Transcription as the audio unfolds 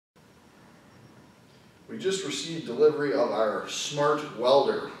We just received delivery of our smart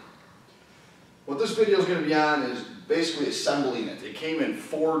welder. What this video is going to be on is basically assembling it. It came in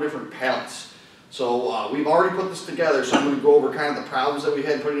 4 different pallets. So we've already put this together, so I'm going to go over kind of the problems that we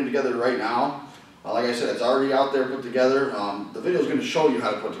had putting it together right now. Like I said, it's already out there put together. The video is going to show you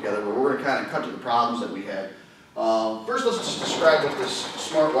how to put it together, but we're going to kind of cut to the problems that we had. First, let's just describe what this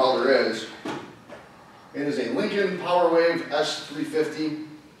smart welder is. It is a Lincoln PowerWave S350.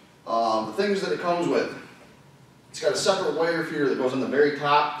 The things that it comes with. It's got a separate wire feeder that goes in the very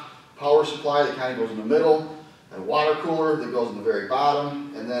top, power supply that kind of goes in the middle, a water cooler that goes in the very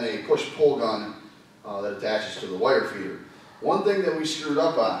bottom, and then a push-pull gun that attaches to the wire feeder. One thing that we screwed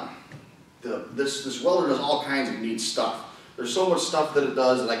up on, this welder does all kinds of neat stuff. There's so much stuff that it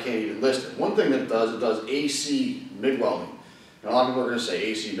does that I can't even list it. One thing that it does AC MIG welding. And a lot of people are going to say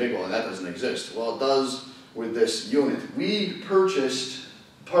AC MIG welding, that doesn't exist. Well, it does with this unit. We purchased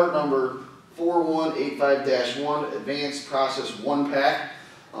part number 4185-1 Advanced Process 1 pack.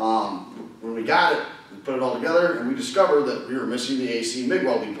 When we got it, we put it all together and we discovered that we were missing the AC MIG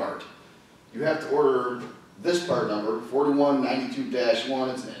welding part. You have to order this part number,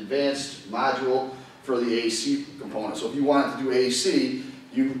 4192-1. It's an advanced module for the AC component. So if you want it to do AC,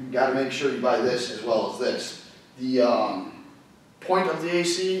 you got to make sure you buy this as well as this. The point of the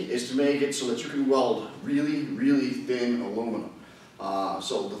AC is to make it so that you can weld really, really thin aluminum.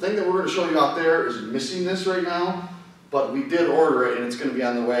 So the thing that we're going to show you out there is missing this right now, but we did order it and it's going to be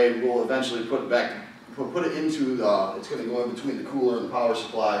on the way. We'll eventually put it back, put it into the, it's going to go in between the cooler and the power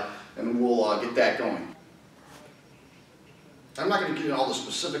supply, and we'll get that going. I'm not going to get into all the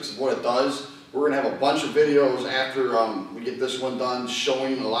specifics of what it does. We're going to have a bunch of videos after we get this one done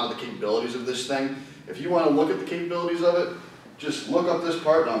showing a lot of the capabilities of this thing. If you want to look at the capabilities of it, just look up this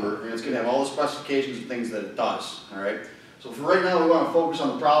part number and it's going to have all the specifications and things that it does. All right. So for right now, we want to focus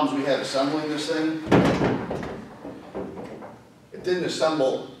on the problems we had assembling this thing. It didn't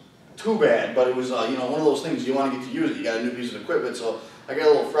assemble too bad, but it was you know, one of those things you want to get to use it. You got a new piece of equipment, so I got a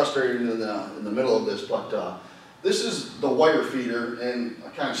little frustrated in the middle of this. But this is the wire feeder, and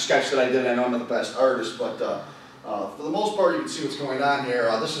a kind of sketch that I did. I know I'm not the best artist, but for the most part, you can see what's going on here.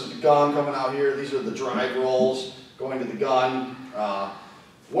 This is the gun coming out here. These are the drive rolls going to the gun.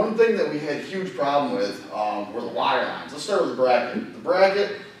 One thing that we had a huge problem with were the wire lines. Let's start with the bracket. The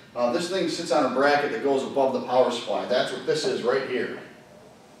bracket, this thing sits on a bracket that goes above the power supply. That's what this is right here.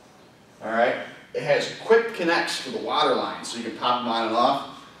 Alright? It has quick connects to the water lines, so you can pop them on and off.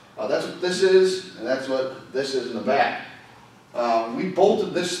 That's what this is, and that's what this is in the back. We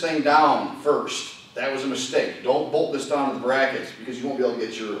bolted this thing down first. That was a mistake. Don't bolt this down to the brackets because you won't be able to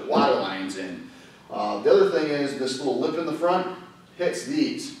get your water lines in. The other thing is this little lip in the front hits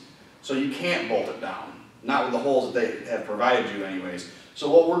these, so you can't bolt it down. Not with the holes that they have provided you anyways.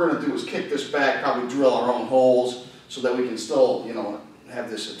 So what we're going to do is kick this back, probably drill our own holes so that we can still, you know, have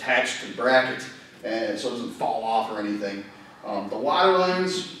this attached to the bracket and so it doesn't fall off or anything. The water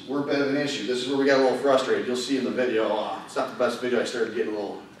lines were a bit of an issue. This is where we got a little frustrated. You'll see in the video. It's not the best video. I started getting a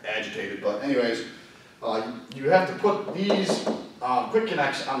little agitated, but anyways, you have to put these quick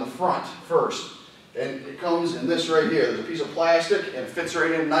connects on the front first. And it comes in this right here. There's a piece of plastic and it fits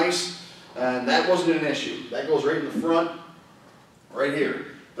right in nice, and that wasn't an issue. That goes right in the front, right here.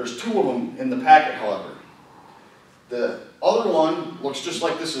 There's 2 of them in the packet, however. The other one looks just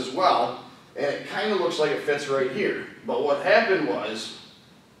like this as well, and it kind of looks like it fits right here. But what happened was,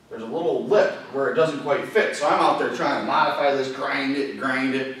 there's a little lip where it doesn't quite fit. So I'm out there trying to modify this, grind it.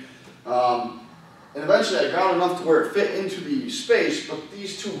 And eventually I ground enough to where it fit into the space, but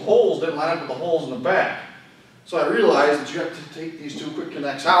these 2 holes didn't line up with the holes in the back. So I realized that you have to take these 2 quick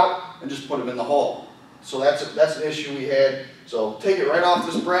connects out and just put them in the hole. So that's an issue we had. So take it right off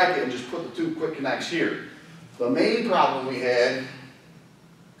this bracket and just put the 2 quick connects here. The main problem we had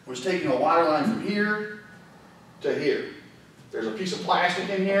was taking a water line from here to here. There's a piece of plastic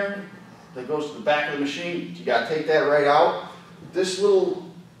in here that goes to the back of the machine. You got to take that right out. This little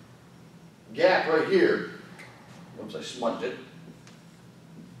gap right here, oops, I smudged it.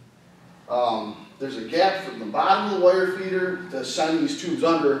 There's a gap from the bottom of the wire feeder to send these tubes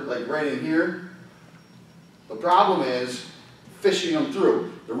under, like right in here. The problem is fishing them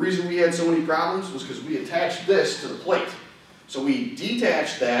through. The reason we had so many problems was because we attached this to the plate. So we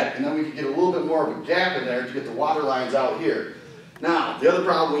detached that, and then we could get a little bit more of a gap in there to get the water lines out here. Now, the other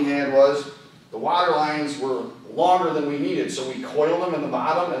problem we had was the water lines were longer than we needed, so we coiled them in the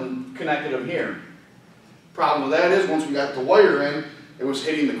bottom and connected them here. Problem with that is, once we got the wire in, it was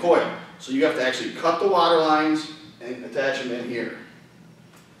hitting the coil. So you have to actually cut the water lines and attach them in here.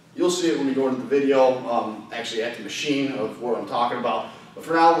 You'll see it when we go into the video, actually at the machine of what I'm talking about. But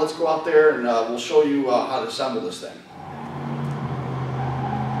for now, let's go out there and we'll show you how to assemble this thing.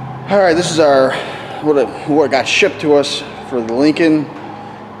 Alright, this is our what got shipped to us for the Lincoln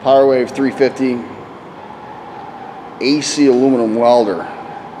PowerWave 350 AC aluminum welder.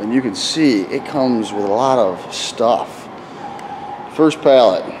 And you can see it comes with a lot of stuff. First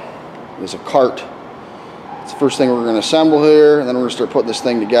pallet is a cart. It's the first thing we're going to assemble here, and then we're going to start putting this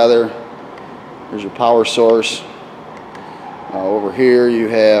thing together. Here's your power source. Over here you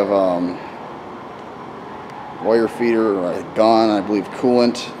have wire feeder, a gun, I believe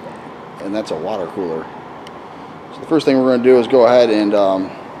coolant, and that's a water cooler. So the first thing we're going to do is go ahead and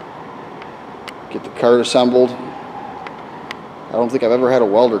get the cart assembled. I don't think I've ever had a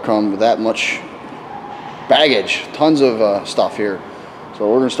welder come with that much baggage, tons of stuff here. So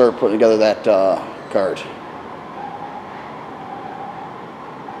we're going to start putting together that cart.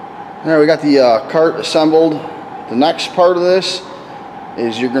 Alright, we got the cart assembled. The next part of this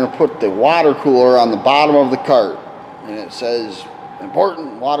is you're going to put the water cooler on the bottom of the cart. And it says,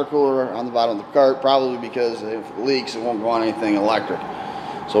 important water cooler on the bottom of the cart, probably because if it leaks it won't go on anything electric.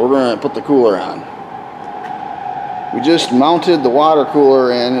 So we're going to put the cooler on. We just mounted the water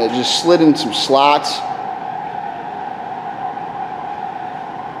cooler in, it just slid in some slots.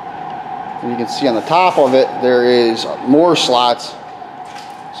 And you can see on the top of it there is more slots.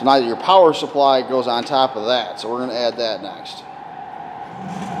 So now your power supply goes on top of that. So we're going to add that next.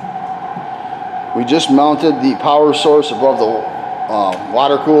 We just mounted the power source above the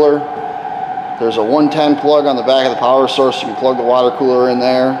water cooler. There's a 110 plug on the back of the power source. You can plug the water cooler in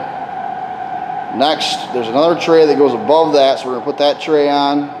there. Next, there's another tray that goes above that, so we're going to put that tray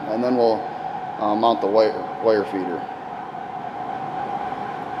on, and then we'll mount the wire feeder.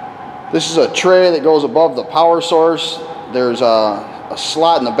 This is a tray that goes above the power source. There's a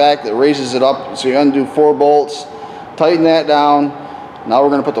slot in the back that raises it up, so you undo 4 bolts, tighten that down. Now we're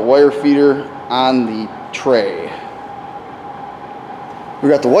going to put the wire feeder on the tray. We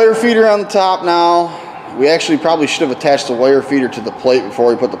got the wire feeder on the top now. We actually probably should have attached the wire feeder to the plate before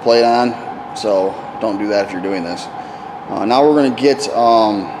we put the plate on. So don't do that if you're doing this. Now we're going to get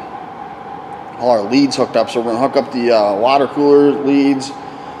all our leads hooked up. So we're going to hook up the water cooler leads,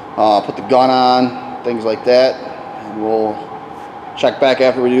 put the gun on, things like that. And we'll check back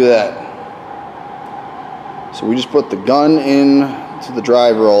after we do that. So we just put the gun in to the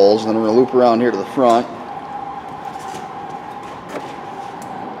drive rolls, and then we're going to loop around here to the front.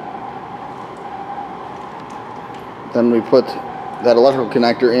 Then we put that electrical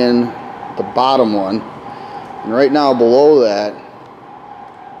connector in the bottom one, and right now below that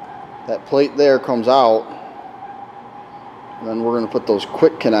plate there comes out, and then we're going to put those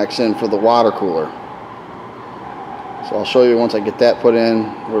quick connects in for the water cooler. So I'll show you once I get that put in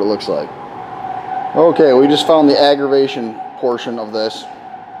what it looks like. Okay, we just found the aggravation portion of this.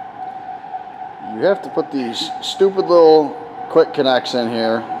 You have to put these stupid little quick connects in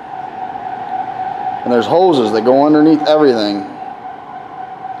here, and there's hoses that go underneath everything.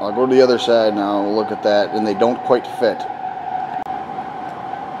 I'll go to the other side now, we'll look at that, and they don't quite fit.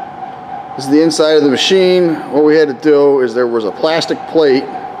 This is the inside of the machine. What we had to do is there was a plastic plate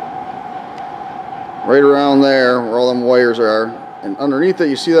right around there where all them wires are, and underneath it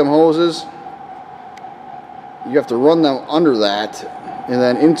you see them hoses. You have to run them under that and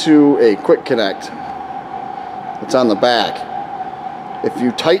then into a quick connect that's on the back. If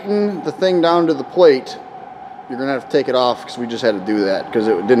you tighten the thing down to the plate, you're going to have to take it off, because we just had to do that because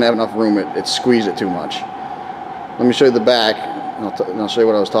it didn't have enough room. It squeezed it too much. Let me show you the back, and I'll show you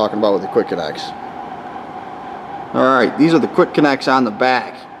what I was talking about with the quick connects. Alright, these are the quick connects on the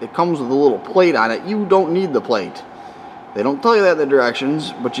back. It comes with a little plate on it. You don't need the plate. They don't tell you that in the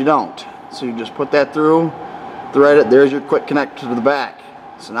directions, but you don't. So you just put that through, thread it, there's your quick connect to the back.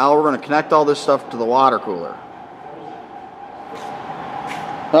 So now we're going to connect all this stuff to the water cooler.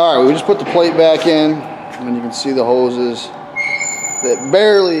 Alright, we just put the plate back in, and you can see the hoses. It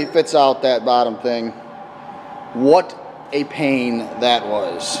barely fits out that bottom thing. What a pain that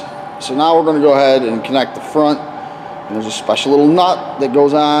was. So now we're going to go ahead and connect the front, and there's a special little nut that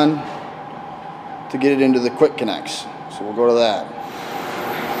goes on to get it into the quick connects. So we'll go to that.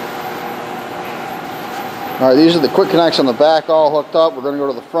 Alright, these are the quick connects on the back all hooked up. We're going to go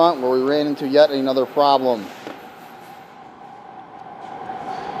to the front where we ran into yet another problem.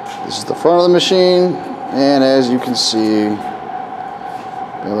 This is the front of the machine, and as you can see,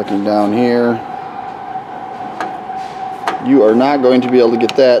 by looking down here, you are not going to be able to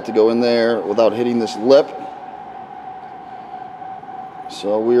get that to go in there without hitting this lip.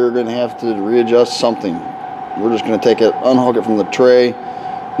 So we are going to have to readjust something. We're just going to take it, unhook it from the tray,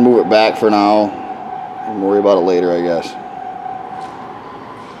 move it back for now, and worry about it later, I guess.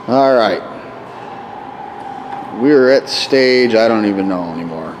 All right. We're at stage I don't even know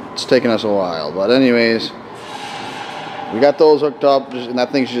anymore. It's taking us a while, but anyways, we got those hooked up, and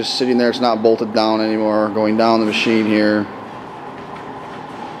that thing's just sitting there. It's not bolted down anymore. Going down the machine here.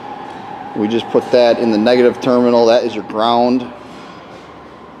 We just put that in the negative terminal. That is your ground.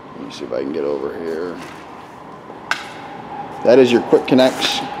 Let me see if I can get over here. That is your quick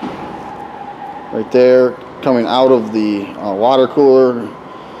connects right there, coming out of the water cooler,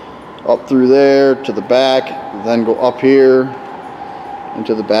 up through there to the back, then go up here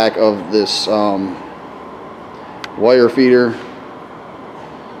into the back of this wire feeder,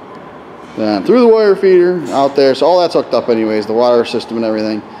 then through the wire feeder out there. So all that's hooked up anyways, the water system and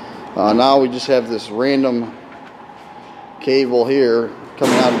everything. Now we just have this random cable here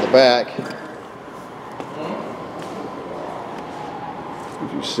coming out of the back.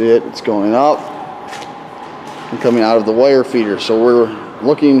 If you see it, it's going up and coming out of the wire feeder. So we're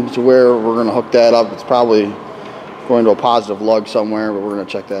looking to where we're going to hook that up. It's probably going to a positive lug somewhere, but we're going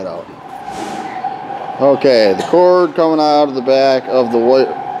to check that out. Okay, the cord coming out of the back of the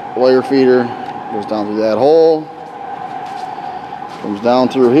wire feeder goes down through that hole, comes down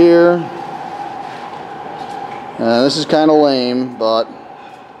through here, and this is kind of lame, but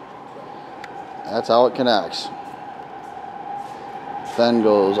that's how it connects. Then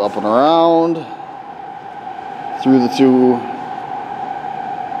goes up and around through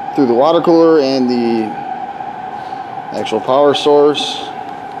the water cooler and the actual power source,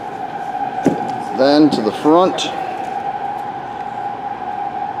 then to the front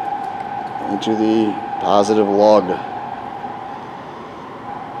into the positive lug.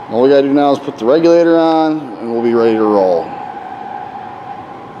 All we gotta do now is put the regulator on and we'll be ready to roll.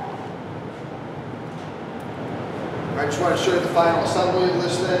 I just want to show you the final assembly of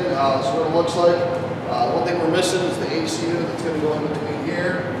this thing. This is what it looks like. One thing we're missing is the AC unit that's going to go in between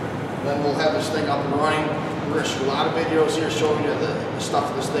here. Then we'll have this thing up and running. We're going to shoot a lot of videos here showing you the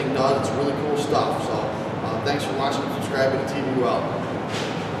stuff this thing does. It's really cool stuff. So thanks for watching and subscribing to TV Welder.